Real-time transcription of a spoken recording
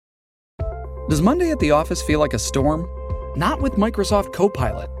Does Monday at the office feel like a storm? Not with Microsoft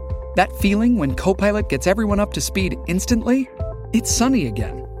Copilot. That feeling when Copilot gets everyone up to speed instantly? It's sunny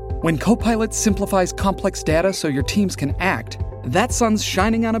again. When Copilot simplifies complex data so your teams can act, that sun's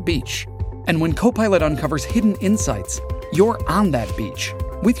shining on a beach. And when Copilot uncovers hidden insights, you're on that beach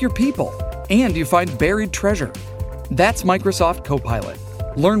with your people, and you find buried treasure. That's Microsoft Copilot.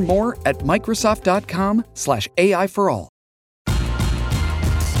 Learn more at Microsoft.com/AI for all.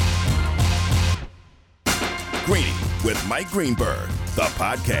 Greeny with Mike Greenberg, the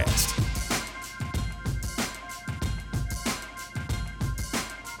podcast.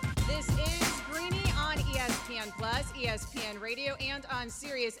 This is Greeny on ESPN Plus, ESPN Radio, and on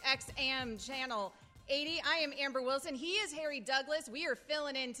Sirius XM Channel 80. I am Amber Wilson. He is Harry Douglas. We are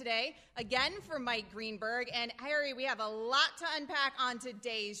filling in today again for Mike Greenberg. And Harry, we have a lot to unpack on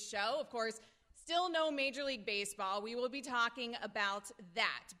today's show. Of course, still no Major League Baseball. We will be talking about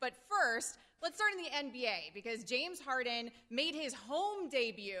that. But first, let's start in the NBA because James Harden made his home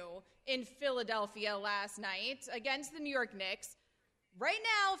debut in Philadelphia last night against the New York Knicks. Right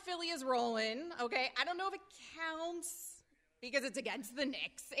now, Philly is rolling, okay? I don't know if it counts because it's against the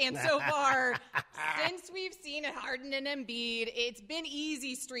Knicks. And so far, since we've seen Harden and Embiid, it's been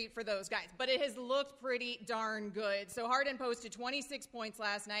easy street for those guys. But it has looked pretty darn good. So Harden posted 26 points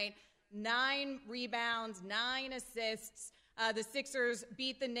last night, 9 rebounds, 9 assists. The Sixers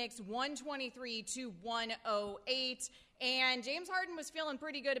beat the Knicks 123-108. And James Harden was feeling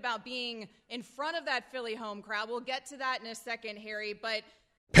pretty good about being in front of that Philly home crowd. We'll get to that in a second, Harry, but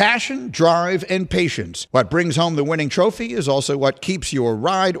passion, drive, and patience. What brings home the winning trophy is also what keeps your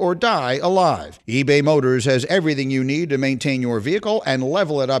ride or die alive. eBay Motors has everything you need to maintain your vehicle and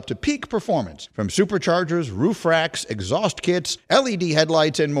level it up to peak performance. From superchargers, roof racks, exhaust kits, LED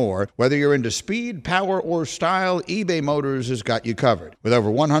headlights, and more, whether you're into speed, power, or style, eBay Motors has got you covered. With over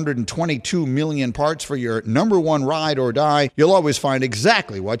 122 million parts for your number one ride or die, you'll always find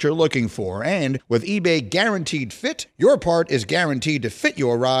exactly what you're looking for. And with eBay Guaranteed Fit, your part is guaranteed to fit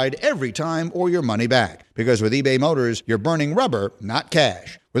your ride every time or your money back. Because with eBay Motors, you're burning rubber, not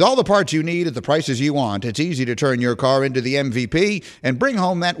cash. With all the parts you need at the prices you want, it's easy to turn your car into the MVP and bring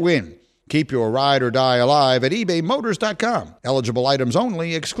home that win. Keep your ride or die alive at ebaymotors.com. Eligible items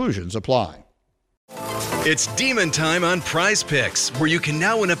only. Exclusions apply. It's Demon Time on Prize Picks, where you can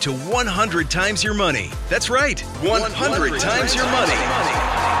now win up to 100 times your money. That's right, 100 times your money.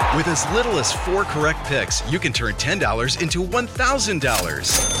 With as little as 4 correct picks, you can turn $10 into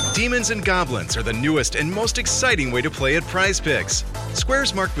 $1,000. Demons and Goblins are the newest and most exciting way to play at Prize Picks.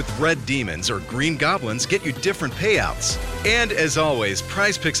 Squares marked with red demons or green goblins get you different payouts. And as always,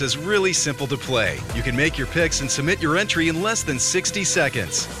 Prize Picks is really simple to play. You can make your picks and submit your entry in less than 60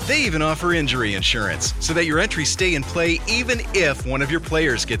 seconds. They even offer injury insurance, so that your entries stay in play even if one of your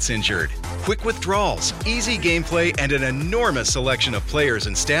players gets injured. Quick withdrawals, easy gameplay, and an enormous selection of players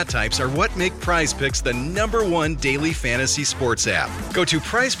and stat types are what make Prize Picks the #1 daily fantasy sports app. Go to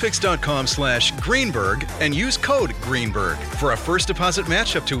prizepicks.com/Greenberg and use code Greenberg for a first deposit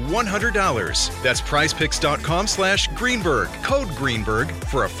match up to $100. That's prizepicks.com/Greenberg, code Greenberg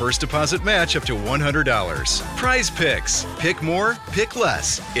for a first deposit match up to $100. Prize Picks. Pick more, pick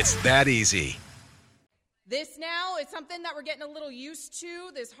less. It's that easy. this now is something that we're getting a little used to,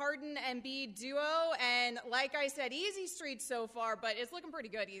 this Harden-Embiid duo. And like I said, easy street so far, but it's looking pretty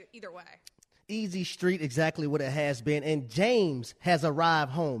good either way. Easy street, exactly what it has been. And James has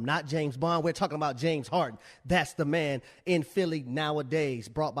arrived home, not James Bond. We're talking about James Harden. That's the man in Philly nowadays,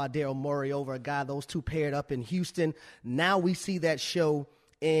 brought by Daryl Morey over, a guy those two paired up in Houston. Now we see that show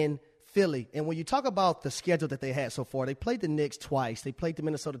in Philly. And when you talk about the schedule that they had so far, they played the Knicks twice. They played the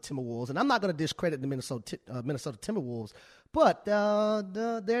Minnesota Timberwolves. And I'm not going to discredit the Minnesota Timberwolves, but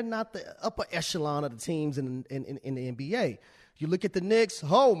they're not the upper echelon of the teams in the NBA. You look at the Knicks,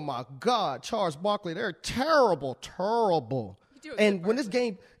 oh, my God, Charles Barkley, they're terrible. And when this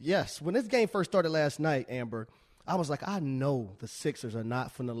game first started last night, Amber, I was like, I know the Sixers are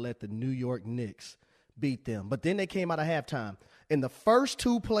not going to let the New York Knicks beat them. But then they came out of halftime. And the first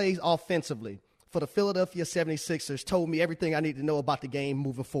two plays offensively for the Philadelphia 76ers told me everything I need to know about the game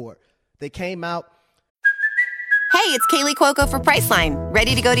moving forward. They came out. Hey, it's Kaylee Cuoco for Priceline.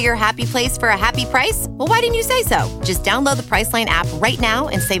 Ready to go to your happy place for a happy price? Well, why didn't you say so? Just download the Priceline app right now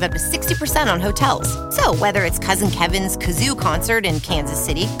and save up to 60% on hotels. So whether it's Cousin Kevin's Kazoo Concert in Kansas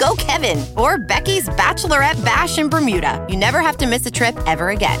City, go Kevin, or Becky's Bachelorette Bash in Bermuda, you never have to miss a trip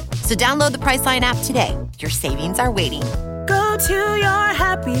ever again. So download the Priceline app today. Your savings are waiting. Go to your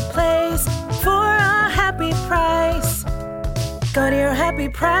happy place for a happy price. Go to your happy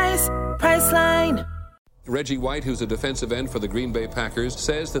price, Priceline. Reggie White, who's a defensive end for the Green Bay Packers,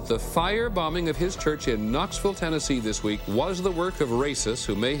 says that the firebombing of his church in Knoxville, Tennessee this week was the work of racists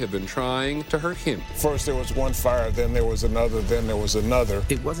who may have been trying to hurt him. First there was one fire, then there was another, then there was another.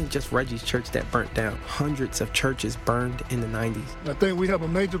 It wasn't just Reggie's church that burnt down. Hundreds of churches burned in the 90s. I think we have a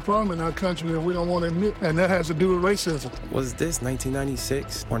major problem in our country that we don't want to admit, and that has to do with racism. Was this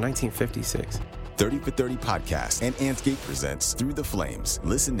 1996 or 1956? 30 for 30 podcast and Anscape presents Through the Flames.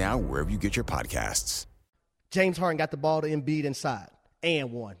 Listen now wherever you get your podcasts. James Harden got the ball to Embiid inside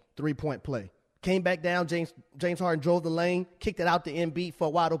and one 3-point play. Came back down. James Harden drove the lane, kicked it out to Embiid for a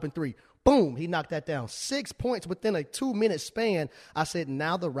wide open three. Boom, he knocked that down. 6 points within a 2-minute span. I said,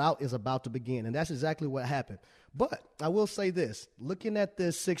 now the route is about to begin, and that's exactly what happened. But I will say this, looking at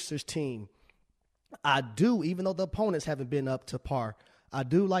this Sixers team, I do, even though the opponents haven't been up to par, I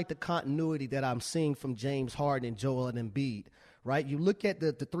do like the continuity that I'm seeing from James Harden and Joel Embiid, right? You look at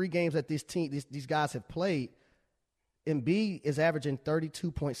the 3 games that these guys have played, Embiid is averaging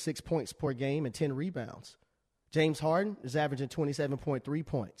 32.6 points per game and 10 rebounds. James Harden is averaging 27.3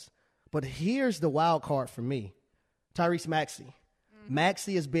 points. But here's the wild card for me, Tyrese Maxey.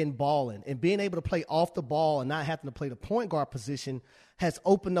 Maxey has been balling, and being able to play off the ball and not having to play the point guard position has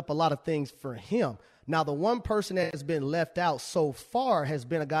opened up a lot of things for him. Now, the one person that has been left out so far has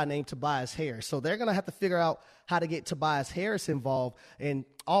been a guy named Tobias Harris. So they're going to have to figure out how to get Tobias Harris involved. And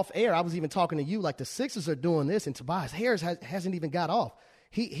off air, I was even talking to you, like the Sixers are doing this, and Tobias Harris hasn't even got off.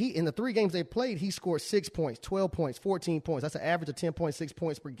 He in the 3 games they played, he scored 6 points, 12 points, 14 points. That's an average of 10.6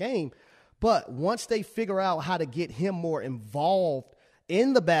 points per game. But once they figure out how to get him more involved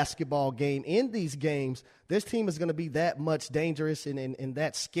in the basketball game, in these games, this team is going to be that much dangerous and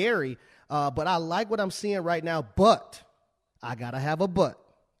that scary. But I like what I'm seeing right now. But I got to have a but,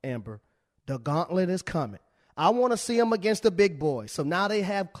 Amber. The gauntlet is coming. I want to see them against the big boys. So now they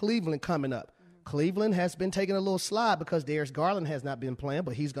have Cleveland coming up. Cleveland has been taking a little slide because Darius Garland has not been playing,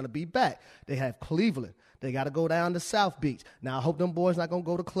 but he's going to be back. They have Cleveland. They got to go down to South Beach. Now, I hope them boys not going to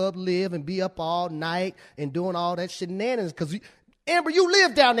go to Club Live and be up all night and doing all that shenanigans because, Amber, you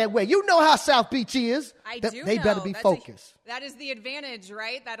live down that way. You know how South Beach is. I do They know. better be focused. That is the advantage,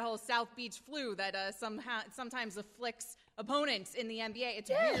 right? That whole South Beach flu that sometimes afflicts opponents in the NBA. It's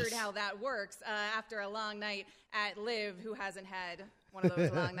weird how that works after a long night at Live. Who hasn't had one of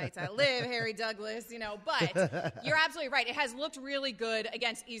those long nights at Live, Harry Douglas, but you're absolutely right. It has looked really good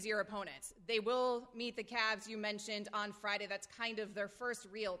against easier opponents. They will meet the Cavs you mentioned on Friday. That's kind of their first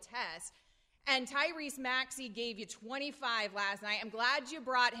real test. And Tyrese Maxey gave you 25 last night. I'm glad you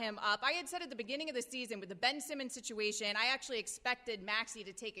brought him up. I had said at the beginning of the season with the Ben Simmons situation, I actually expected Maxey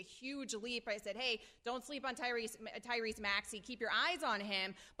to take a huge leap. I said, hey, don't sleep on Tyrese Maxey. Keep your eyes on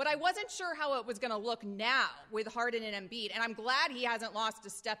him. But I wasn't sure how it was going to look now with Harden and Embiid. And I'm glad he hasn't lost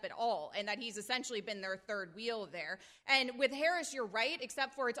a step at all and that he's essentially been their third wheel there. And with Harris, you're right,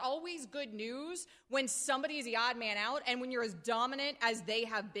 except for it's always good news when somebody's the odd man out and when you're as dominant as they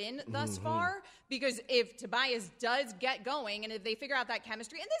have been thus far. Because if Tobias does get going and if they figure out that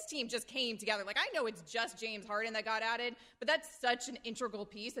chemistry, and this team just came together, like I know it's just James Harden that got added, but that's such an integral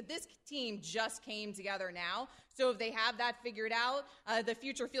piece that this team just came together now. So if they have that figured out, the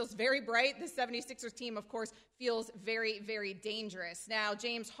future feels very bright. The 76ers team, of course, feels very, very dangerous. Now,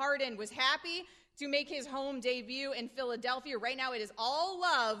 James Harden was happy to make his home debut in Philadelphia. Right now, it is all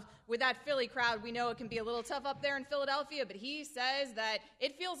love with that Philly crowd. We know it can be a little tough up there in Philadelphia, but he says that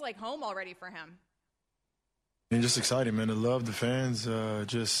it feels like home already for him. And just excited, man. To love the fans,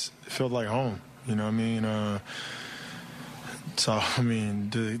 just felt like home. You know what I mean? So, I mean,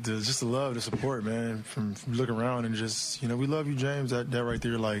 just the love, the support, man, from looking around and just, we love you, James. That right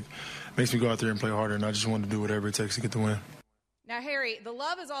there, like, makes me go out there and play harder, and I just want to do whatever it takes to get the win. Now, Harry, the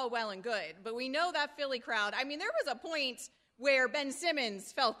love is all well and good, but we know that Philly crowd. I mean, there was a point where Ben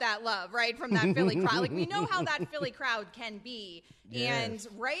Simmons felt that love, right, from that Philly crowd. Like, we know how that Philly crowd can be. Yes.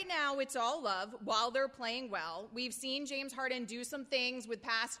 And right now, it's all love while they're playing well. We've seen James Harden do some things with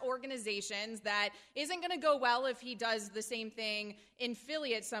past organizations that isn't going to go well if he does the same thing in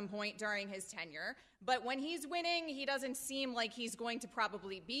Philly at some point during his tenure. But when he's winning, he doesn't seem like he's going to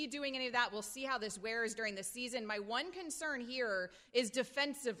probably be doing any of that. We'll see how this wears during the season. My one concern here is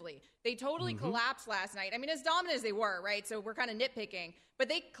defensively. They totally collapsed last night. I mean, as dominant as they were, right? So we're kind of nitpicking. But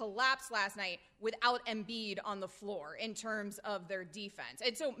they collapsed last night without Embiid on the floor in terms of their defense.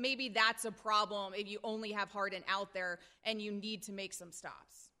 And so maybe that's a problem if you only have Harden out there and you need to make some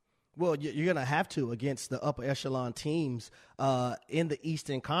stops. Well, you're going to have to against the upper echelon teams in the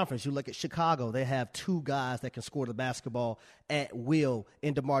Eastern Conference. You look at Chicago. They have 2 guys that can score the basketball at will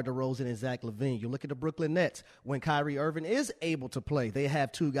in DeMar DeRozan and Zach LaVine. You look at the Brooklyn Nets. When Kyrie Irving is able to play, they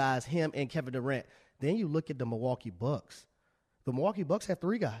have 2 guys, him and Kevin Durant. Then you look at the Milwaukee Bucks. The Milwaukee Bucks have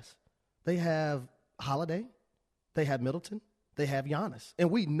 3 guys. They have Holiday, they have Middleton, they have Giannis.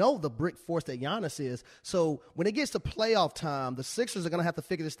 And we know the brick force that Giannis is. So when it gets to playoff time, the Sixers are going to have to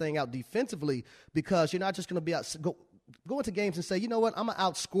figure this thing out defensively, because you're not just going to be go into games and say, you know what, I'm going to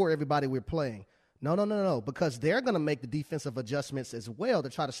outscore everybody we're playing. No, because they're going to make the defensive adjustments as well to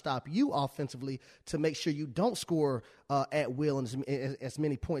try to stop you offensively, to make sure you don't score at will and as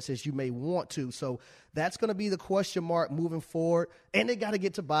many points as you may want to. So that's going to be the question mark moving forward. And they got to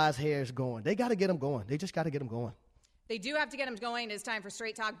get Tobias Harris going. They got to get him going. They just got to get him going. They do have to get him going. It's time for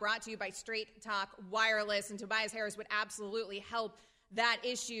Straight Talk, brought to you by Straight Talk Wireless. And Tobias Harris would absolutely help that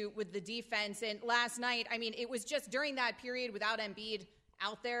issue with the defense. And last night, I mean, it was just during that period without Embiid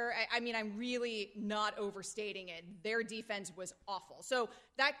out there. I mean, I'm really not overstating it. Their defense was awful. So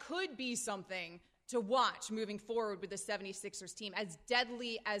that could be something to watch moving forward with the 76ers team. As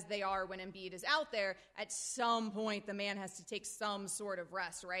deadly as they are when Embiid is out there, at some point the man has to take some sort of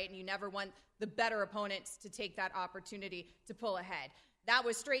rest, right? And you never want the better opponents to take that opportunity to pull ahead. That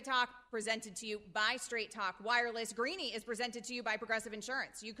was Straight Talk, presented to you by Straight Talk Wireless. Greeny is presented to you by Progressive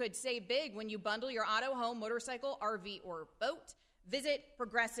Insurance. You could save big when you bundle your auto, home, motorcycle, RV, or boat. Visit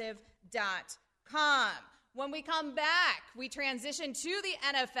Progressive.com. When we come back, we transition to the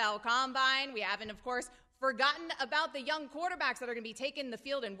NFL Combine. We haven't, of course, forgotten about the young quarterbacks that are going to be taking the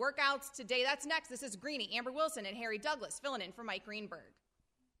field in workouts today. That's next. This is Greeny, Amber Wilson, and Harry Douglas filling in for Mike Greenberg.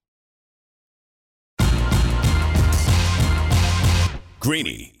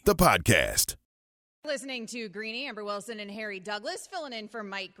 Greeny, the podcast. Listening to Greeny, Amber Wilson, and Harry Douglas filling in for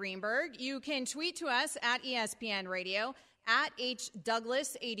Mike Greenberg. You can tweet to us at ESPN Radio, at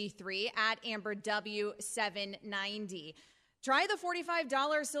HDouglas83, at AmberW790. Try the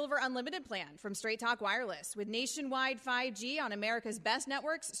 $45 Silver Unlimited plan from Straight Talk Wireless. With nationwide 5G on America's best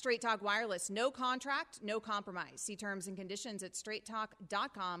networks, Straight Talk Wireless. No contract, no compromise. See terms and conditions at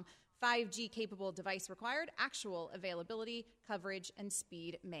straighttalk.com. 5G capable device required. Actual availability, coverage, and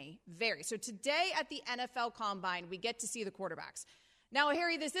speed may vary. So today at the NFL Combine, we get to see the quarterbacks. Now,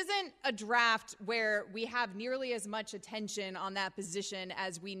 Harry, this isn't a draft where we have nearly as much attention on that position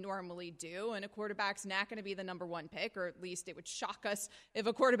as we normally do, and a quarterback's not going to be the number 1 pick, or at least it would shock us if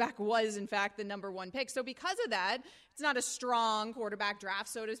a quarterback was, in fact, the number 1 pick. So because of that, it's not a strong quarterback draft,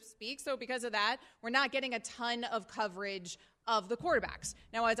 so to speak. So because of that, we're not getting a ton of coverage of the quarterbacks.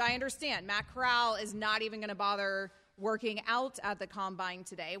 Now, as I understand, Matt Corral is not even going to bother working out at the Combine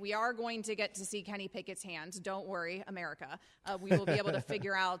today. We are going to get to see Kenny Pickett's hands. Don't worry, America. We will be able to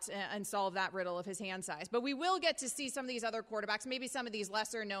figure out and solve that riddle of his hand size. But we will get to see some of these other quarterbacks, maybe some of these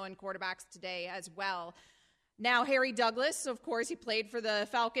lesser-known quarterbacks today as well. Now, Harry Douglas, of course, he played for the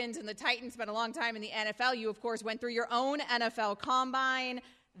Falcons and the Titans, spent a long time in the NFL. You, of course, went through your own NFL Combine.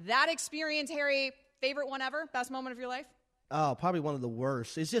 That experience, Harry, favorite one ever? Best moment of your life? Oh, probably one of the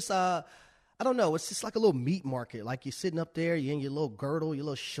worst. It's just, I don't know. It's just like a little meat market. Like you're sitting up there, you're in your little girdle, your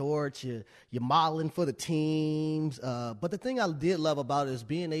little shorts, you're modeling for the teams. But the thing I did love about it is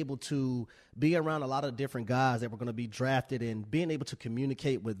being able to be around a lot of different guys that were going to be drafted and being able to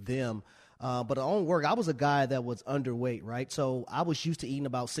communicate with them. But on work, I was a guy that was underweight, right? So I was used to eating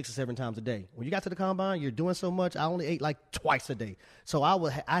about 6 or 7 times a day. When you got to the Combine, you're doing so much, I only ate like twice a day. So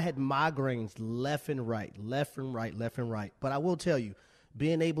I had migraines left and right. But I will tell you,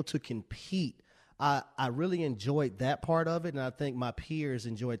 being able to compete, I really enjoyed that part of it, and I think my peers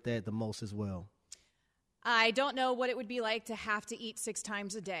enjoyed that the most as well. I don't know what it would be like to have to eat 6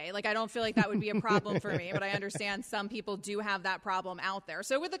 times a day. Like, I don't feel like that would be a problem for me, but I understand some people do have that problem out there.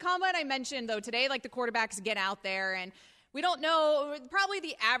 So with the Combine I mentioned, though, today, like, the quarterbacks get out there, and we don't know, probably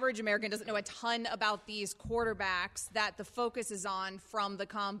the average American doesn't know a ton about these quarterbacks that the focus is on from the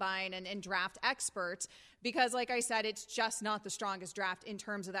Combine and draft experts, because, like I said, it's just not the strongest draft in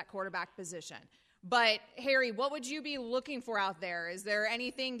terms of that quarterback position. But, Harry, what would you be looking for out there? Is there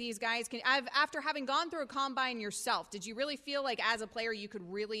anything these guys can – after having gone through a Combine yourself, did you really feel like as a player you could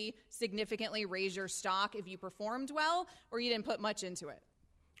really significantly raise your stock if you performed well, or you didn't put much into it?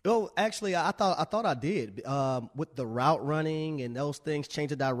 Oh, actually, I thought I did. With the route running and those things,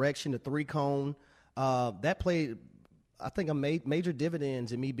 change of direction, the 3-cone, that played – I think I made major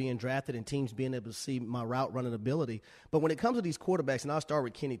dividends in me being drafted and teams being able to see my route running ability. But when it comes to these quarterbacks, and I'll start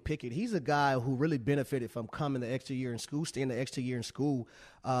with Kenny Pickett, he's a guy who really benefited from coming the extra year in school, staying the extra year in school.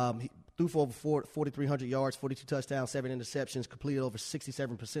 Through threw for over 4,300 yards, 42 touchdowns, 7 interceptions, completed over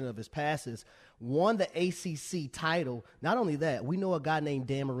 67% of his passes, won the ACC title. Not only that, we know a guy named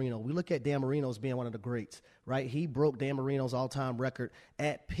Dan Marino. We look at Dan Marino as being one of the greats, right? He broke Dan Marino's all-time record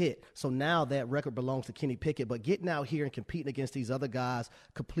at Pitt. So now that record belongs to Kenny Pickett. But getting out here and competing against these other guys,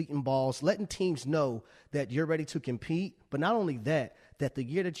 completing balls, letting teams know that you're ready to compete. But not only that, that the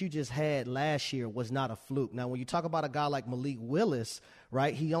year that you just had last year was not a fluke. Now, when you talk about a guy like Malik Willis,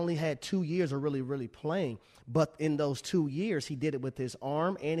 right, he only had 2 years of really playing. But in those 2 years, he did it with his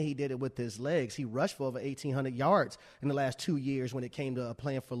arm and he did it with his legs. He rushed for over 1,800 yards in the last 2 years when it came to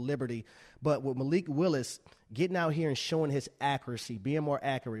playing for Liberty. But with Malik Willis, getting out here and showing his accuracy, being more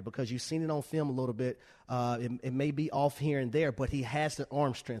accurate, because you've seen it on film a little bit. It may be off here and there, but he has the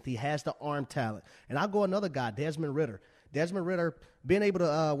arm strength. He has the arm talent. And I'll go another guy, Desmond Ridder. Desmond Ridder, being able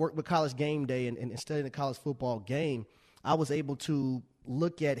to work with College Game Day and studying the college football game, I was able to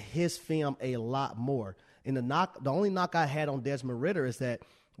look at his film a lot more. And the only knock I had on Desmond Ridder is that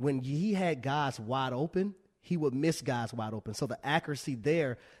when he had guys wide open, he would miss guys wide open. So the accuracy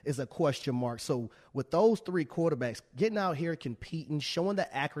there is a question mark. So with those three quarterbacks, getting out here, competing, showing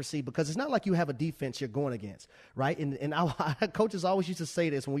the accuracy, because it's not like you have a defense you're going against, right? And our coaches always used to say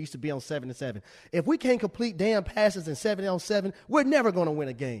this when we used to be on 7-7. If we can't complete damn passes in 7-on-7, we're never going to win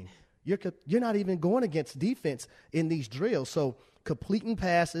a game. You're not even going against defense in these drills. So completing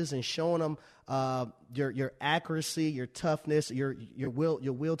passes and showing them your accuracy, your toughness, your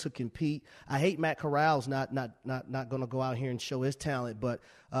will to compete. I hate Matt Corral's not going to go out here and show his talent, but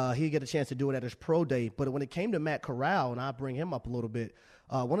he'll get a chance to do it at his pro day. But when it came to Matt Corral, and I bring him up a little bit,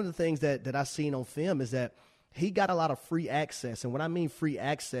 one of the things that I've seen on film is that he got a lot of free access. And when I mean free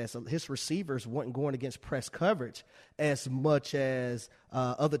access, his receivers weren't going against press coverage as much as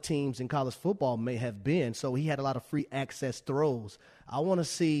other teams in college football may have been. So he had a lot of free access throws. I want to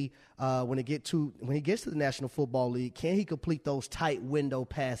see when he gets to the National Football League, can he complete those tight window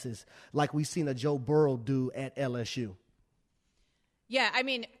passes like we've seen a Joe Burrow do at LSU? Yeah, I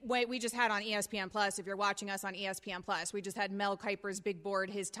mean, we just had on ESPN Plus, if you're watching us on ESPN Plus, we just had Mel Kiper's big board,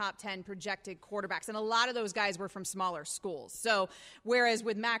 his top 10 projected quarterbacks. And a lot of those guys were from smaller schools. So whereas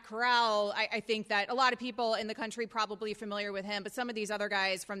with Matt Corral, I think that a lot of people in the country probably familiar with him, but some of these other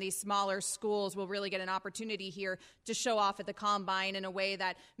guys from these smaller schools will really get an opportunity here to show off at the Combine in a way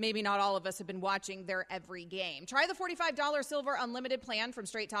that maybe not all of us have been watching their every game. Try the $45 Silver Unlimited plan from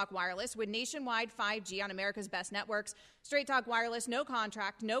Straight Talk Wireless with nationwide 5G on America's best networks. Straight Talk Wireless, no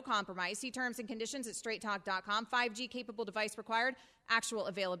contract, no compromise. See terms and conditions at straighttalk.com. 5G capable device required. Actual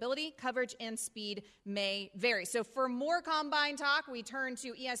availability, coverage, and speed may vary. So for more Combine talk, we turn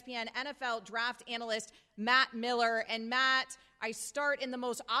to ESPN NFL draft analyst Matt Miller. And Matt, I start in the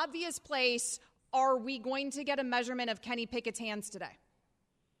most obvious place. Are we going to get a measurement of Kenny Pickett's hands today?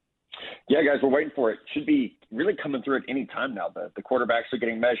 Yeah, guys, we're waiting for it. Should be really coming through at any time now. The quarterbacks are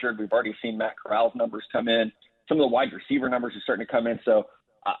getting measured. We've already seen Matt Corral's numbers come in. Some of the wide receiver numbers are starting to come in. So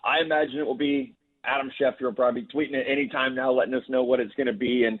I imagine it will be Adam Schefter will probably be tweeting it any time now, letting us know what it's going to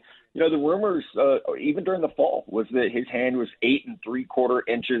be. And, you know, the rumors, even during the fall, was that his hand was 8 3/4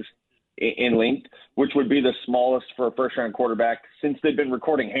 inches in length, which would be the smallest for a first-round quarterback since they've been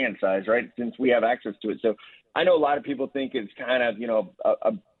recording hand size, right, since we have access to it. So I know a lot of people think it's kind of, you know,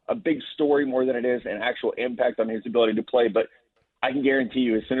 a big story more than it is an actual impact on his ability to play. But I can guarantee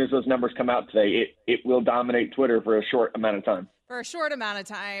you, as soon as those numbers come out today, it will dominate Twitter for a short amount of time. For a short amount of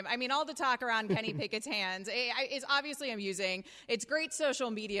time. I mean, all the talk around Kenny Pickett's hands is obviously amusing. It's great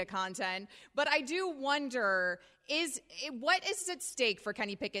social media content. But I do wonder, what is at stake for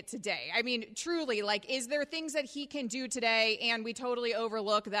Kenny Pickett today? I mean, truly, like, is there things that he can do today and we totally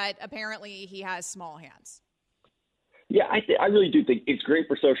overlook that apparently he has small hands? Yeah, I really do think it's great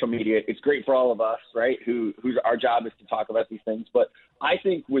for social media. It's great for all of us, right, whose our job is to talk about these things. But I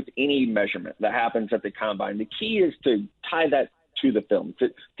think with any measurement that happens at the Combine, the key is to tie that to the film,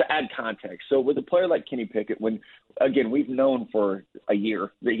 to add context. So with a player like Kenny Pickett, when, again, we've known for a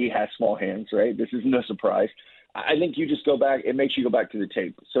year that he has small hands, right? This is no surprise. I think you just go back, it makes you go back to the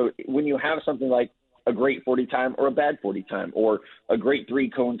tape. So when you have something like a great 40 time or a bad 40 time, or a great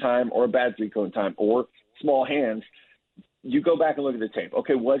 3-cone time or a bad 3-cone time, or small hands, you go back and look at the tape.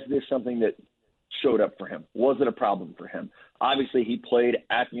 Okay, was this something that showed up for him? Was it a problem for him? Obviously, he played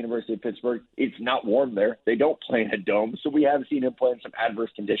at the University of Pittsburgh. It's not warm there. They don't play in a dome, so we have seen him play in some adverse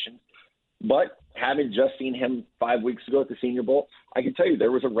conditions. But having just seen him 5 weeks ago at the Senior Bowl, I can tell you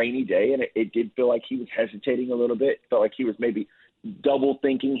there was a rainy day, and it did feel like he was hesitating a little bit. It felt like he was maybe double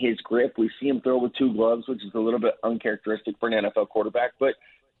thinking his grip. We see him throw with 2 gloves, which is a little bit uncharacteristic for an NFL quarterback. But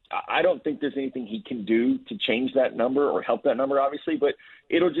I don't think there's anything he can do to change that number or help that number, obviously, but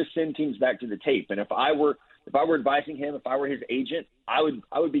it'll just send teams back to the tape. And if I were advising him, if I were his agent, I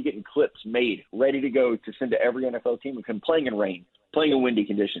would be getting clips made, ready to go to send to every NFL team of him playing in rain, playing in windy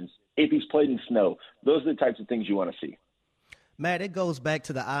conditions, if he's played in snow. Those are the types of things you want to see. Matt, it goes back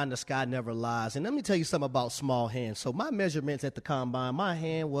to the eye in the sky never lies. And let me tell you something about small hands. So my measurements at the combine, my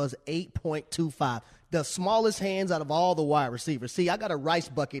hand was 8.25, the smallest hands out of all the wide receivers. See, I got a rice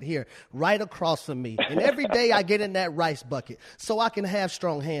bucket here right across from me. And every day I get in that rice bucket so I can have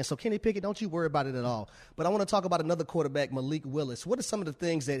strong hands. So Kenny Pickett, don't you worry about it at all. But I want to talk about another quarterback, Malik Willis. What are some of the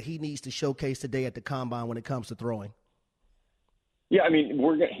things that he needs to showcase today at the combine when it comes to throwing? Yeah, I mean,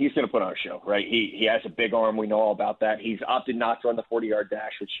 he's going to put on a show, right? He has a big arm. We know all about that. He's opted not to run the 40-yard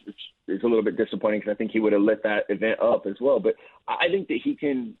dash, which is a little bit disappointing because I think he would have lit that event up as well. But I think that he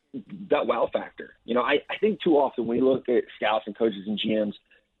can – that wow factor. You know, I think too often we look at scouts and coaches and GMs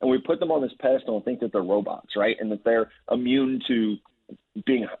and we put them on this pedestal and think that they're robots, right, and that they're immune to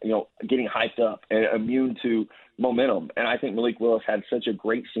being, getting hyped up and immune to momentum. And I think Malik Willis had such a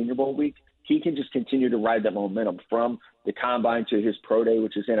great Senior Bowl week. He can just continue to ride that momentum from the combine to his pro day,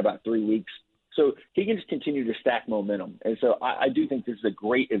 which is in about 3 weeks. So he can just continue to stack momentum. And so I do think this is a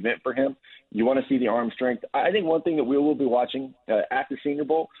great event for him. You want to see the arm strength. I think one thing that we will be watching at the Senior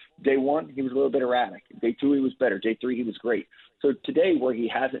Bowl, day one, he was a little bit erratic. Day two, he was better. Day three, he was great. So today, where he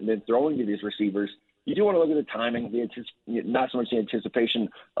hasn't been throwing to these receivers, you do want to look at the timing, not so much the anticipation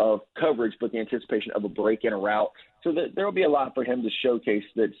of coverage, but the anticipation of a break in a route. So there will be a lot for him to showcase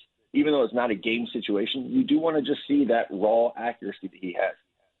that's, even though it's not a game situation, you do want to just see that raw accuracy that he has.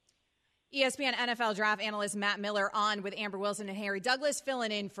 ESPN NFL draft analyst Matt Miller on with Amber Wilson and Harry Douglas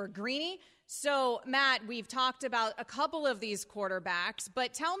filling in for Greeny. So, Matt, we've talked about a couple of these quarterbacks,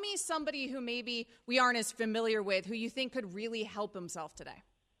 but tell me somebody who maybe we aren't as familiar with who you think could really help himself today.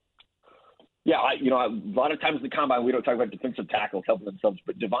 Yeah, a lot of times in the combine we don't talk about defensive tackles helping themselves,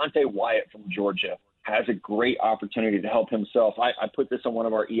 but Devontae Wyatt from Georgia has a great opportunity to help himself. I put this on one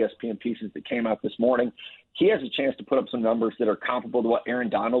of our ESPN pieces that came out this morning. He has a chance to put up some numbers that are comparable to what Aaron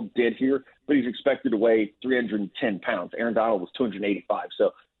Donald did here, but he's expected to weigh 310 pounds. Aaron Donald was 285.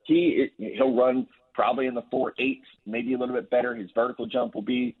 So he'll run probably in the 4.8s, maybe a little bit better. His vertical jump will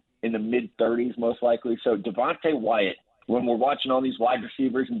be in the mid-30s most likely. So Devontae Wyatt, when we're watching all these wide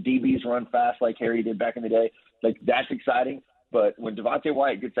receivers and DBs run fast like Harry did back in the day, like that's exciting. But when Devontae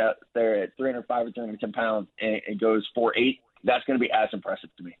Wyatt gets out there at 305 or 310 pounds and goes 4.8, that's going to be as impressive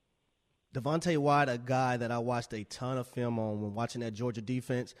to me. Devontae Wyatt, a guy that I watched a ton of film on when watching that Georgia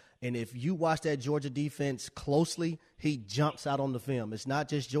defense. And if you watch that Georgia defense closely, he jumps out on the film. It's not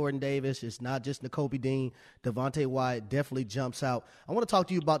just Jordan Davis. It's not just Nakobe Dean. Devontae Wyatt definitely jumps out. I want to talk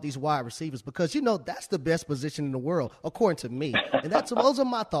to you about these wide receivers because, that's the best position in the world, according to me. And those are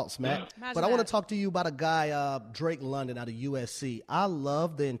my thoughts, Matt. But I want to talk to you about a guy, Drake London out of USC. I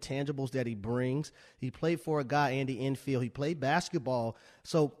love the intangibles that he brings. He played for a guy, Andy Enfield. He played basketball.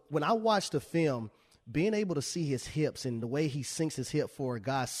 So when I watch the film, being able to see his hips and the way he sinks his hip for a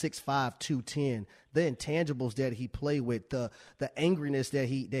guy 6'5", 210, the intangibles that he played with, the angriness that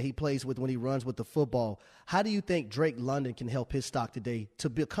he plays with when he runs with the football. How do you think Drake London can help his stock today to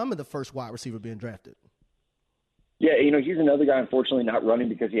becoming the first wide receiver being drafted? Yeah, he's another guy, unfortunately, not running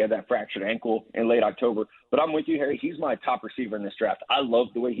because he had that fractured ankle in late October. But I'm with you, Harry. He's my top receiver in this draft. I love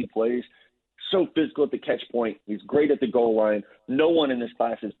the way he plays. So physical at the catch point. He's great at the goal line. No one in this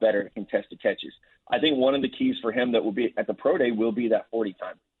class is better at contested catches. I think one of the keys for him that will be at the pro day will be that 40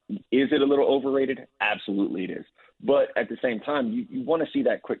 time. Is it a little overrated? Absolutely it is. But at the same time, you want to see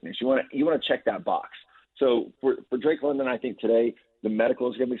that quickness. You want to check that box. So for Drake London, I think today the medical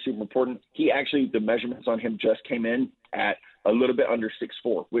is going to be super important. The measurements on him just came in at a little bit under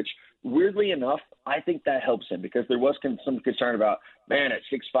 6'4", which weirdly enough, I think that helps him because there was some concern about, man, at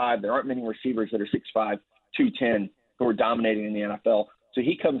 6'5", there aren't many receivers that are 6'5", 210 who are dominating in the NFL. So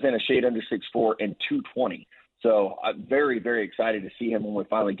he comes in a shade under 6'4" and 220. So I'm very, very excited to see him when we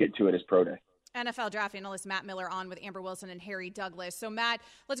finally get to it as pro day. NFL draft analyst Matt Miller on with Amber Wilson and Harry Douglas. So, Matt,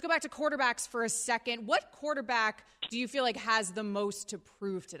 let's go back to quarterbacks for a second. What quarterback do you feel like has the most to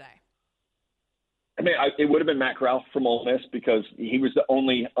prove today? I mean, it would have been Matt Corral from Ole Miss because he was the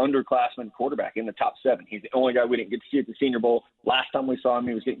only underclassman quarterback in the top 7. He's the only guy we didn't get to see at the Senior Bowl. Last time we saw him,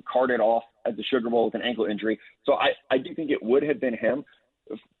 he was getting carted off at the Sugar Bowl with an ankle injury. So I do think it would have been him.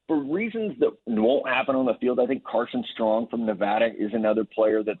 For reasons that won't happen on the field, I think Carson Strong from Nevada is another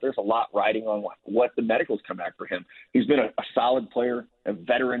player that there's a lot riding on what the medicals come back for him. He's been a solid player, a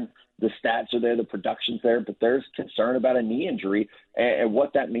veteran. The stats are there, the production's there, but there's concern about a knee injury and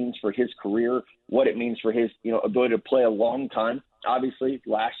what that means for his career, what it means for his ability to play a long time Obviously,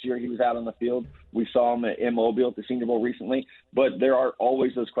 last year he was out on the field. We saw him in Mobile at the Senior Bowl recently. But there are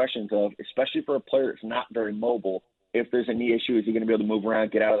always those questions of, especially for a player that's not very mobile, if there's a knee issue, is he going to be able to move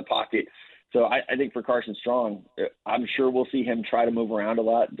around, get out of the pocket? So I think for Carson Strong, I'm sure we'll see him try to move around a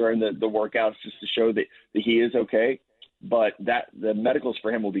lot during the workouts just to show that he is okay. But the medicals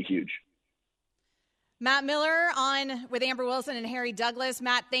for him will be huge. Matt Miller on with Amber Wilson and Harry Douglas.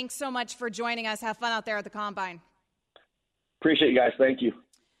 Matt, thanks so much for joining us. Have fun out there at the Combine. Appreciate you guys. Thank you.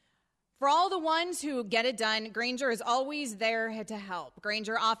 For all the ones who get it done, Grainger is always there to help.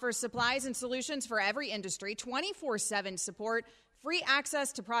 Grainger offers supplies and solutions for every industry, 24/7 support, free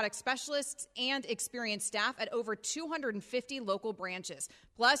access to product specialists, and experienced staff at over 250 local branches.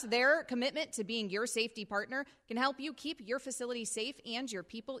 Plus, their commitment to being your safety partner can help you keep your facility safe and your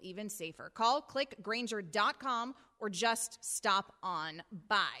people even safer. Call, click Grainger.com, or just stop on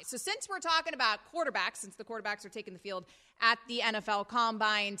by. So since we're talking about quarterbacks, since the quarterbacks are taking the field at the NFL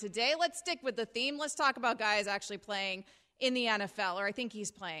Combine today, let's stick with the theme. Let's talk about guys actually playing in the NFL, or I think he's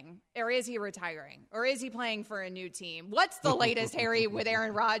playing, or is he retiring, or is he playing for a new team? What's the latest, Harry, with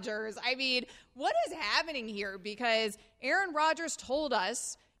Aaron Rodgers? I mean, what is happening here? Because Aaron Rodgers told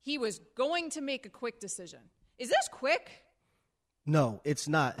us he was going to make a quick decision. Is this quick? No, it's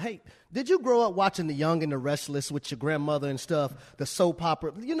not. Hey, did you grow up watching The Young and the Restless with your grandmother and stuff, the soap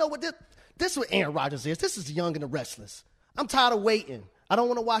opera? You know what? This is what Aaron Rodgers is. This is The Young and the Restless. I'm tired of waiting. I don't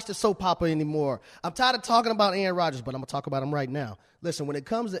want to watch the soap opera anymore. I'm tired of talking about Aaron Rodgers, but I'm going to talk about him right now. Listen, when it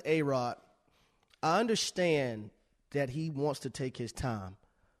comes to A-Rod, I understand that he wants to take his time,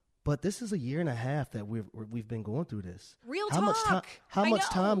 but this is a year and a half that we've been going through this. Real talk.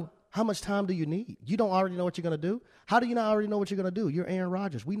 How much time do you need? You don't already know what you're going to do? How do you not already know what you're going to do? You're Aaron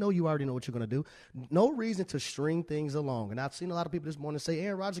Rodgers. We know you already know what you're going to do. No reason to string things along. And I've seen a lot of people this morning say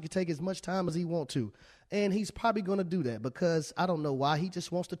Aaron Rodgers can take as much time as he wants to. And he's probably going to do that because I don't know why. He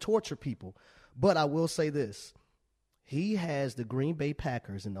just wants to torture people. But I will say this. He has the Green Bay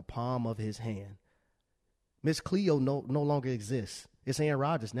Packers in the palm of his hand. Miss Cleo no longer exists. It's Aaron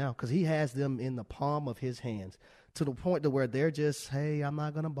Rodgers now because he has them in the palm of his hands to the point to where they're just, hey, I'm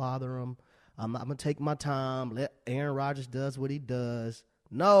not going to bother him. I'm going to take my time. Let Aaron Rodgers does what he does.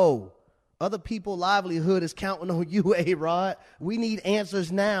 No. Other people's livelihood is counting on you, A-Rod. We need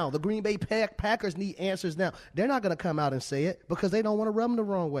answers now. The Green Bay Packers need answers now. They're not going to come out and say it because they don't want to rub him the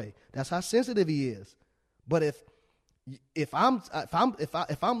wrong way. That's how sensitive he is. But if I'm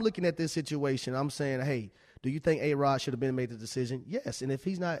looking at this situation, I'm saying, hey, do you think A-Rod should have made the decision? Yes. And if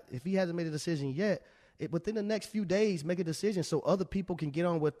he hasn't made a decision yet, within the next few days, make a decision so other people can get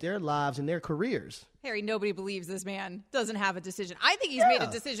on with their lives and their careers. Harry, nobody believes this man doesn't have a decision. I think he's made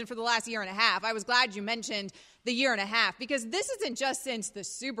a decision for the last year and a half. I was glad you mentioned the year and a half because this isn't just since the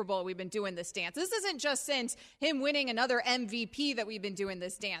Super Bowl we've been doing this dance. This isn't just since him winning another MVP that we've been doing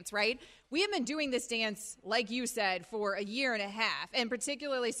this dance, right? We have been doing this dance, like you said, for a year and a half, and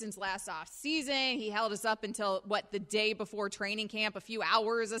particularly since last off season. He held us up until, the day before training camp, a few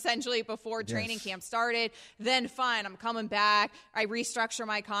hours essentially before training camp started. Then, fine, I'm coming back. I restructure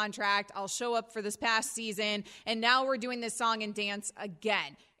my contract. I'll show up for this past season, and now we're doing this song and dance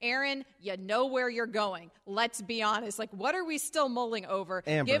again. Aaron, you know where you're going. Let's be honest. What are we still mulling over?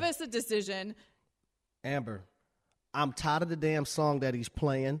 Amber. Give us a decision. Amber, I'm tired of the damn song that he's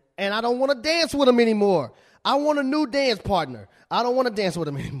playing, and I don't want to dance with him anymore. I want a new dance partner. I don't want to dance with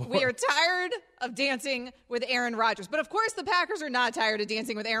him anymore. We are tired of dancing with Aaron Rodgers. But, of course, the Packers are not tired of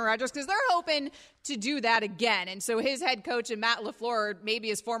dancing with Aaron Rodgers because they're hoping to do that again. And so his head coach and Matt LaFleur, maybe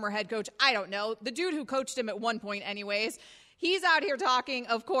his former head coach, I don't know, the dude who coached him at one point anyways, he's out here talking,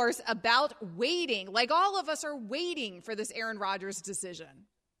 of course, about waiting. Like all of us are waiting for this Aaron Rodgers decision.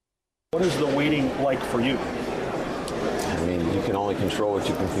 What is the waiting like for you? I mean, you can only control what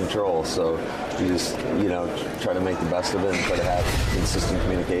you can control. So you just, try to make the best of it and try to have consistent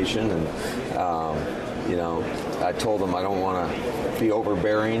communication. And, I told them I don't want to be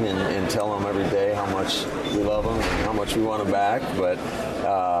overbearing and tell them every day how much we love them and how much we want them back. But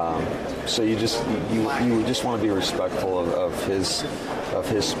so you just want to be respectful of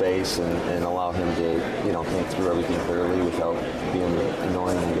his space and allow him to, think through everything clearly without being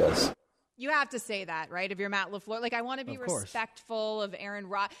annoying, I guess. You have to say that, right? If you're Matt LaFleur, I want to be respectful of Aaron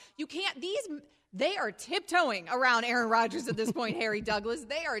Rodgers. You can't. They are tiptoeing around Aaron Rodgers at this point, Harry Douglas.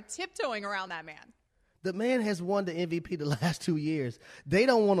 They are tiptoeing around that man. The man has won the MVP the last 2 years. They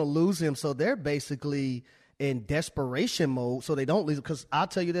don't want to lose him, so they're basically in desperation mode so they don't lose. Because I'll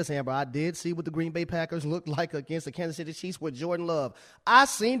tell you this, Amber, I did see what the Green Bay Packers looked like against the Kansas City Chiefs with Jordan Love. I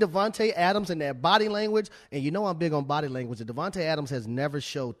seen Davante Adams in their body language, and you know I'm big on body language, and Davante Adams has never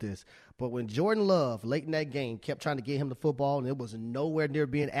showed this. But when Jordan Love, late in that game, kept trying to get him the football, and it was nowhere near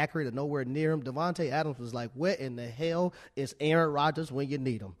being accurate or nowhere near him, Davante Adams was like, what in the hell is Aaron Rodgers when you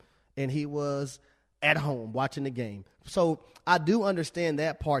need him? And he was at home watching the game. So I do understand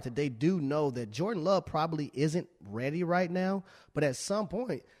that part, that they do know that Jordan Love probably isn't ready right now, but at some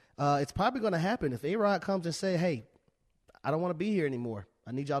point it's probably going to happen. If A-Rod comes and say, hey, I don't want to be here anymore,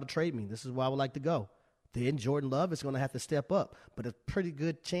 I need y'all to trade me, this is where I would like to go, then Jordan Love is going to have to step up. But a pretty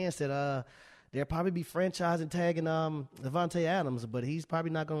good chance that they'll probably be franchising tagging Davante Adams, but he's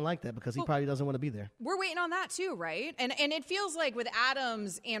probably not going to like that because he probably doesn't want to be there. We're waiting on that too, right? And it feels like with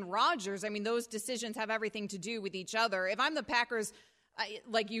Adams and Rodgers, I mean, those decisions have everything to do with each other. If I'm the Packers,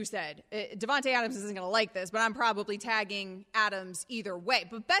 like you said, Davante Adams isn't going to like this, but I'm probably tagging Adams either way.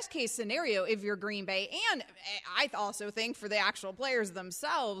 But best case scenario, if you're Green Bay, and I also think for the actual players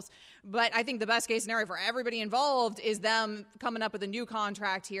themselves, but I think the best case scenario for everybody involved is them coming up with a new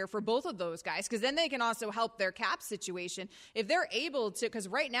contract here for both of those guys, because then they can also help their cap situation if they're able to. Because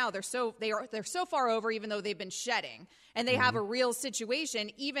right now they're so far over, even though they've been shedding, and they have a real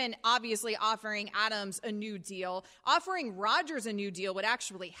situation. Even obviously offering Adams a new deal, offering Rodgers a new deal would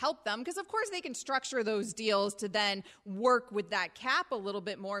actually help them, because of course they can structure those deals to then work with that cap a little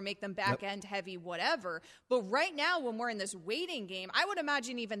bit more, make them back end heavy, whatever. But right now, when we're in this waiting game, I would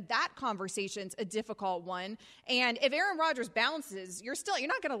imagine even that conversation's a difficult one. And if Aaron Rodgers bounces, you're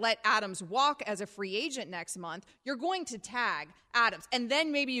not going to let Adams walk as a free agent next month. You're going to tag Adams, and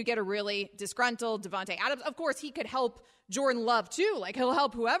then maybe you get a really disgruntled Davante Adams. Of course, he could help Jordan Love too. Like, he'll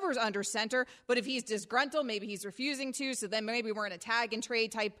help whoever's under center, but if he's disgruntled, maybe he's refusing to, so then maybe we're in a tag and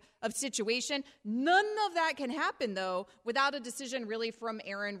trade type of situation. None of that can happen, though, without a decision really from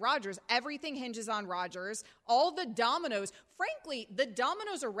Aaron Rodgers. Everything hinges on Rodgers. All the dominoes, frankly, the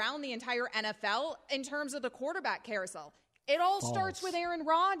dominoes around the entire NFL in terms of the quarterback carousel, it all starts with Aaron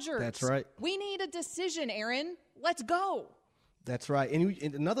Rodgers. That's right. We need a decision, Aaron. Let's go. That's right. And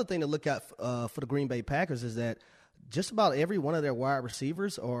another thing to look at for the Green Bay Packers is that just about every one of their wide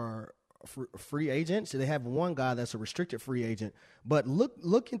receivers are free agents. So they have one guy that's a restricted free agent. But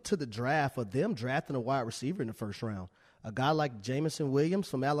look into the draft of them drafting a wide receiver in the first round. A guy like Jameson Williams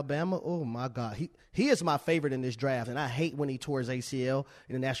from Alabama, oh, my God. He is my favorite in this draft, and I hate when he tore his ACL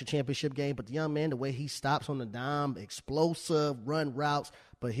in the national championship game. But the young man, the way he stops on the dime, explosive, run routes.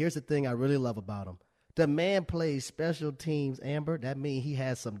 But here's the thing I really love about him. The man plays special teams, Amber. That means he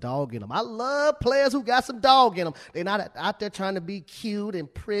has some dog in him. I love players who got some dog in them. They're not out there trying to be cute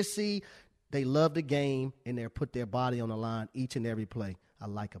and prissy. They love the game, and they put their body on the line each and every play. I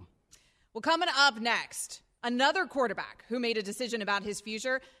like them. Well, coming up next, another quarterback who made a decision about his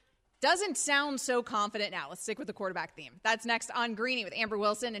future doesn't sound so confident now. Let's stick with the quarterback theme. That's next on Greeny with Amber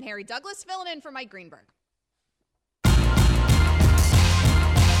Wilson and Harry Douglas, filling in for Mike Greenberg.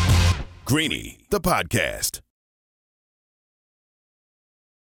 Greeny, the podcast.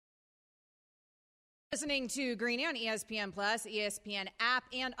 Listening to Greeny on ESPN Plus, ESPN app,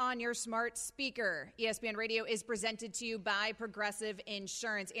 and on your smart speaker. ESPN Radio is presented to you by Progressive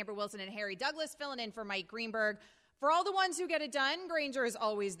Insurance. Amber Wilson and Harry Douglas filling in for Mike Greenberg. For all the ones who get it done, Grainger is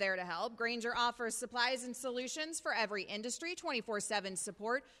always there to help. Grainger offers supplies and solutions for every industry, 24/7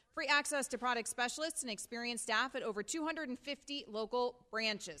 support, free access to product specialists, and experienced staff at over 250 local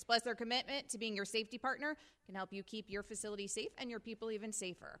branches. Plus, their commitment to being your safety partner can help you keep your facility safe and your people even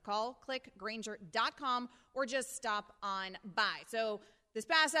safer. Call, click Grainger.com, or just stop on by. So this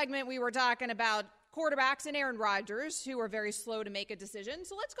past segment, we were talking about quarterbacks and Aaron Rodgers, who are very slow to make a decision.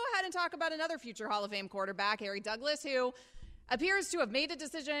 So let's go ahead and talk about another future Hall of Fame quarterback, Harry Douglas, who appears to have made a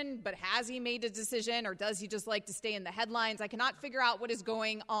decision, but has he made a decision, or does he just like to stay in the headlines? I cannot figure out what is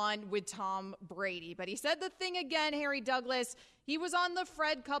going on with Tom Brady. But he said the thing again, Harry Douglas. He was on the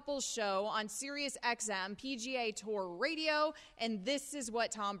Fred Couples show on Sirius XM, PGA Tour Radio, and this is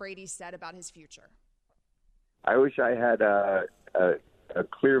what Tom Brady said about his future. I wish I had a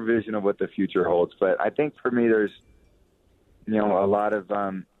clear vision of what the future holds. But I think for me, there's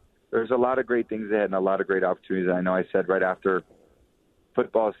a lot of great things ahead and a lot of great opportunities. I know I said right after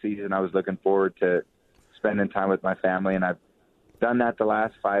football season, I was looking forward to spending time with my family, and I've done that the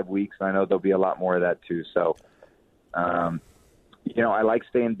last 5 weeks, and I know there'll be a lot more of that too. So, I like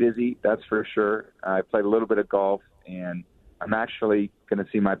staying busy, that's for sure. I played a little bit of golf, and I'm actually going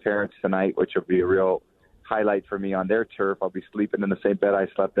to see my parents tonight, which will be a real highlight for me on their turf. I'll be sleeping in the same bed I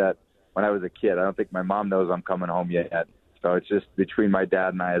slept at when I was a kid. I don't think my mom knows I'm coming home yet. So it's just between my dad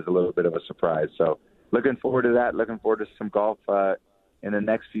and I is a little bit of a surprise. So looking forward to that. Looking forward to some golf in the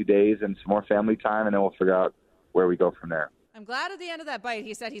next few days and some more family time, and then we'll figure out where we go from there. I'm glad at the end of that bite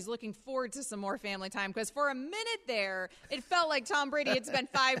he said he's looking forward to some more family time, because for a minute there, it felt like Tom Brady had spent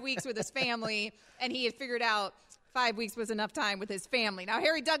 5 weeks with his family, and he had figured out 5 weeks was enough time with his family. Now,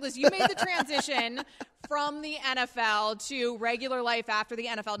 Harry Douglas, you made the transition from the NFL to regular life after the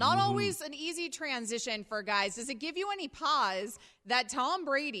NFL. Not always an easy transition for guys. Does it give you any pause that Tom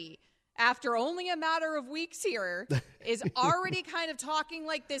Brady, after only a matter of weeks here, is already kind of talking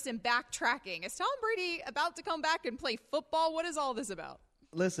like this and backtracking? Is Tom Brady about to come back and play football? What is all this about?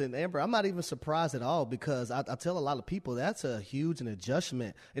 Listen, Amber, I'm not even surprised at all, because I tell a lot of people that's a huge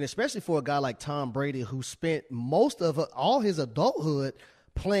adjustment, and especially for a guy like Tom Brady who spent most of all his adulthood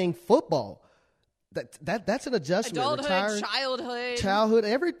playing football. That's an adjustment. Adulthood, childhood,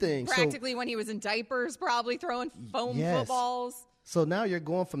 everything. Practically when he was in diapers, probably throwing foam footballs. So now you're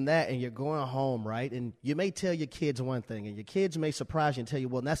going from that and you're going home, right? And you may tell your kids one thing, and your kids may surprise you and tell you,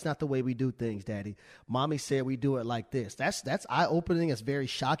 well, that's not the way we do things, Daddy. Mommy said we do it like this. That's eye-opening. It's very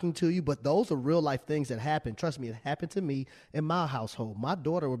shocking to you, but those are real-life things that happen. Trust me, it happened to me in my household. My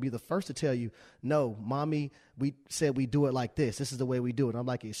daughter would be the first to tell you, no, Mommy, we said we do it like this. This is the way we do it. I'm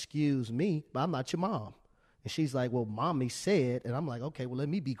like, excuse me, but I'm not your mom. And she's like, well, Mommy said. And I'm like, okay, well, let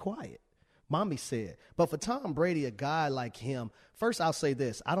me be quiet. Mommy said. But for Tom Brady, a guy like him, first I'll say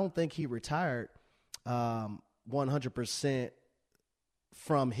this. I don't think he retired 100%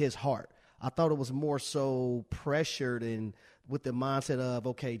 from his heart. I thought it was more so pressured and with the mindset of,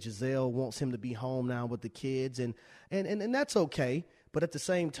 okay, Gisele wants him to be home now with the kids, and that's okay. But at the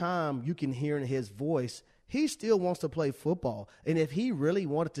same time, you can hear in his voice, he still wants to play football. And if he really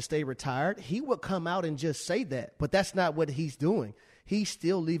wanted to stay retired, he would come out and just say that. But that's not what he's doing. He's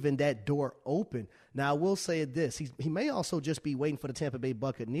still leaving that door open. Now, I will say this. He may also just be waiting for the Tampa Bay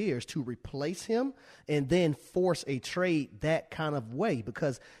Buccaneers to replace him and then force a trade that kind of way.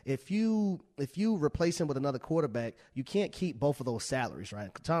 Because if you replace him with another quarterback, you can't keep both of those salaries, right?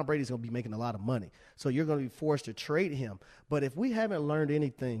 Tom Brady's going to be making a lot of money. So you're going to be forced to trade him. But if we haven't learned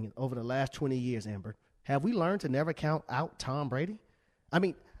anything over the last 20 years, Amber, have we learned to never count out Tom Brady? I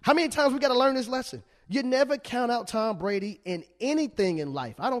mean, how many times we got to learn this lesson? You never count out Tom Brady in anything in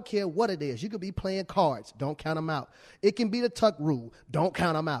life. I don't care what it is. You could be playing cards. Don't count him out. It can be the tuck rule. Don't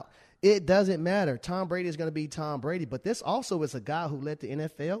count him out. It doesn't matter. Tom Brady is going to be Tom Brady. But this also is a guy who led the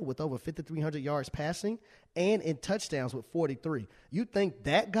NFL with over 5,300 yards passing and in touchdowns with 43. You think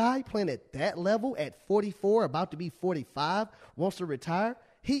that guy playing at that level at 44, about to be 45, wants to retire?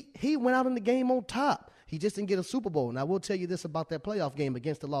 He went out in the game on top. He just didn't get a Super Bowl. And I will tell you this about that playoff game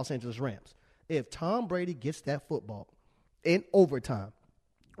against the Los Angeles Rams. If Tom Brady gets that football in overtime,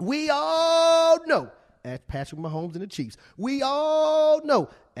 we all know, ask Patrick Mahomes and the Chiefs, we all know,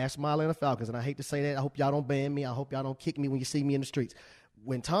 ask my Atlanta Falcons, and I hate to say that. I hope y'all don't ban me. I hope y'all don't kick me when you see me in the streets.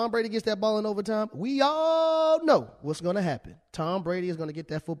 When Tom Brady gets that ball in overtime, we all know what's going to happen. Tom Brady is going to get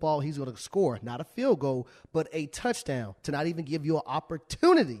that football. He's going to score, not a field goal, but a touchdown to not even give you an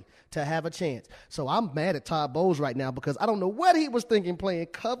opportunity to have a chance. So I'm mad at Todd Bowles right now because I don't know what he was thinking playing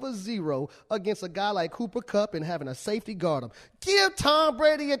cover zero against a guy like Cooper Kupp and having a safety guard him. Give Tom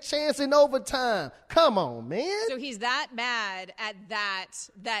Brady a chance in overtime. Come on, man. So he's that mad at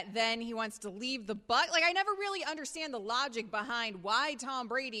that then he wants to leave the Bucs. Like, I never really understand the logic behind why Tom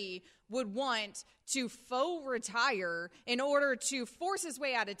Brady would want to faux retire in order to force his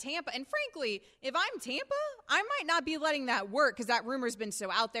way out of Tampa. And frankly, if I'm Tampa, I might not be letting that work because that rumor's been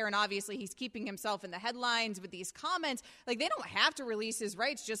so out there, and obviously he's keeping himself in the headlines with these comments. Like, they don't have to release his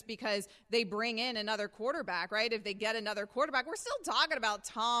rights just because they bring in another quarterback, right? If they get another quarterback, we're still talking about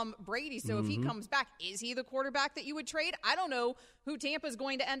Tom Brady. So if he comes back, is he the quarterback that you would trade? I don't know who Tampa's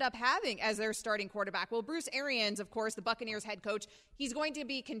going to end up having as their starting quarterback. Well, Bruce Arians, of course, the Buccaneers head coach, he's going to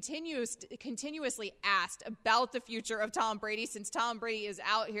be continuously asked about the future of Tom Brady, since Tom Brady is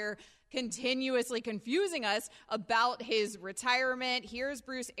out here continuously confusing us about his retirement. Here's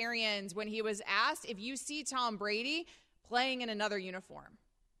Bruce Arians when he was asked if you see Tom Brady playing in another uniform.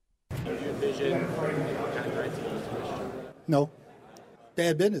 Do you envision kind of going to the No.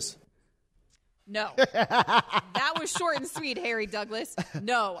 Bad business. No. That was short and sweet, Harry Douglas.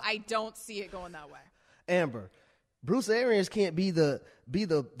 No, I don't see it going that way. Amber, Bruce Arians can't be the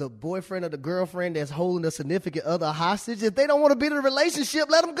boyfriend or the girlfriend that's holding a significant other hostage. If they don't want to be in a relationship,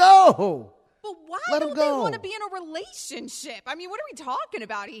 let them go. But why don't they want to be in a relationship? I mean, what are we talking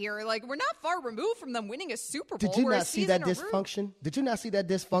about here? Like, we're not far removed from them winning a Super Bowl. Did you not see that dysfunction? Did you not see that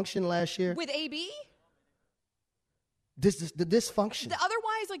dysfunction last year? With AB? The dysfunction.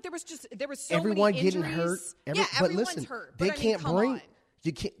 Otherwise, like, there was so everyone many injuries. getting hurt. Everyone's hurt. They can't bring.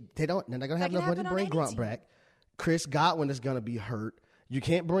 You can't. They're not going to have enough money to bring Grunt back. Chris Godwin is going to be hurt. You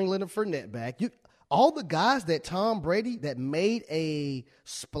can't bring Leonard Fournette back. All the guys that Tom Brady that made a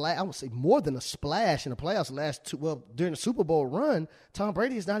splash, I would say more than a splash in the playoffs during the Super Bowl run, Tom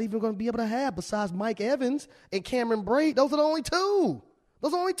Brady is not even going to be able to have besides Mike Evans and Cameron Brate. Those are the only two.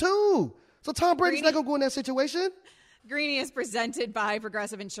 So Tom Brady's not going to go in that situation. Greeny is presented by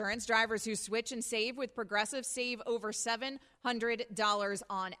Progressive Insurance. Drivers who switch and save with Progressive save over $700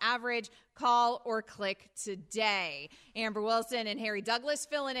 on average. Call or click today. Amber Wilson and Harry Douglas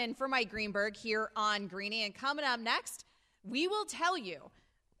filling in for Mike Greenberg here on Greeny. And coming up next, we will tell you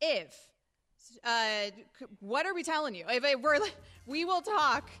if what are we telling you? We will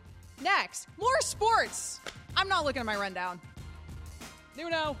talk next. More sports. I'm not looking at my rundown.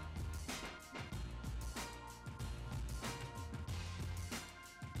 No.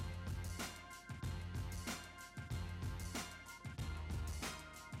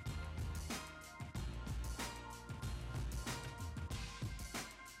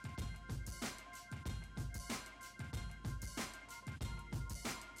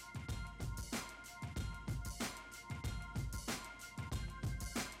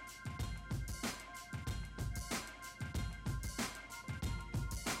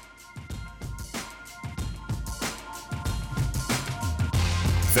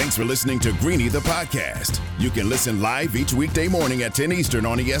 Thanks for listening to Greeny the podcast. You can listen live each weekday morning at 10 Eastern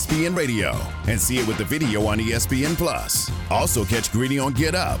on ESPN Radio and see it with the video on ESPN Plus. Also catch Greeny on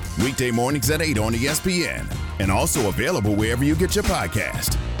Get Up weekday mornings at 8 on ESPN and also available wherever you get your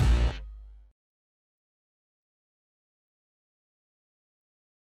podcast.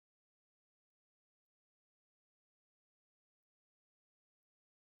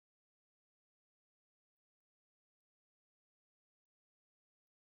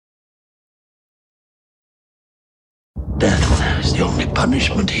 Death is the only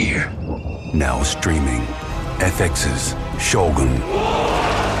punishment here. Now streaming, FX's Shogun.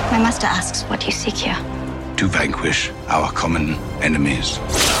 My master asks what you seek here. To vanquish our common enemies.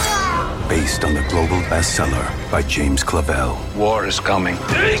 Based on the global bestseller by James Clavell. War is coming.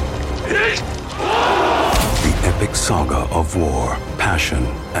 The epic saga of war, passion,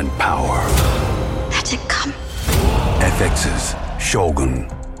 and power. Let it come. FX's Shogun.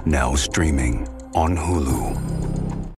 Now streaming on Hulu.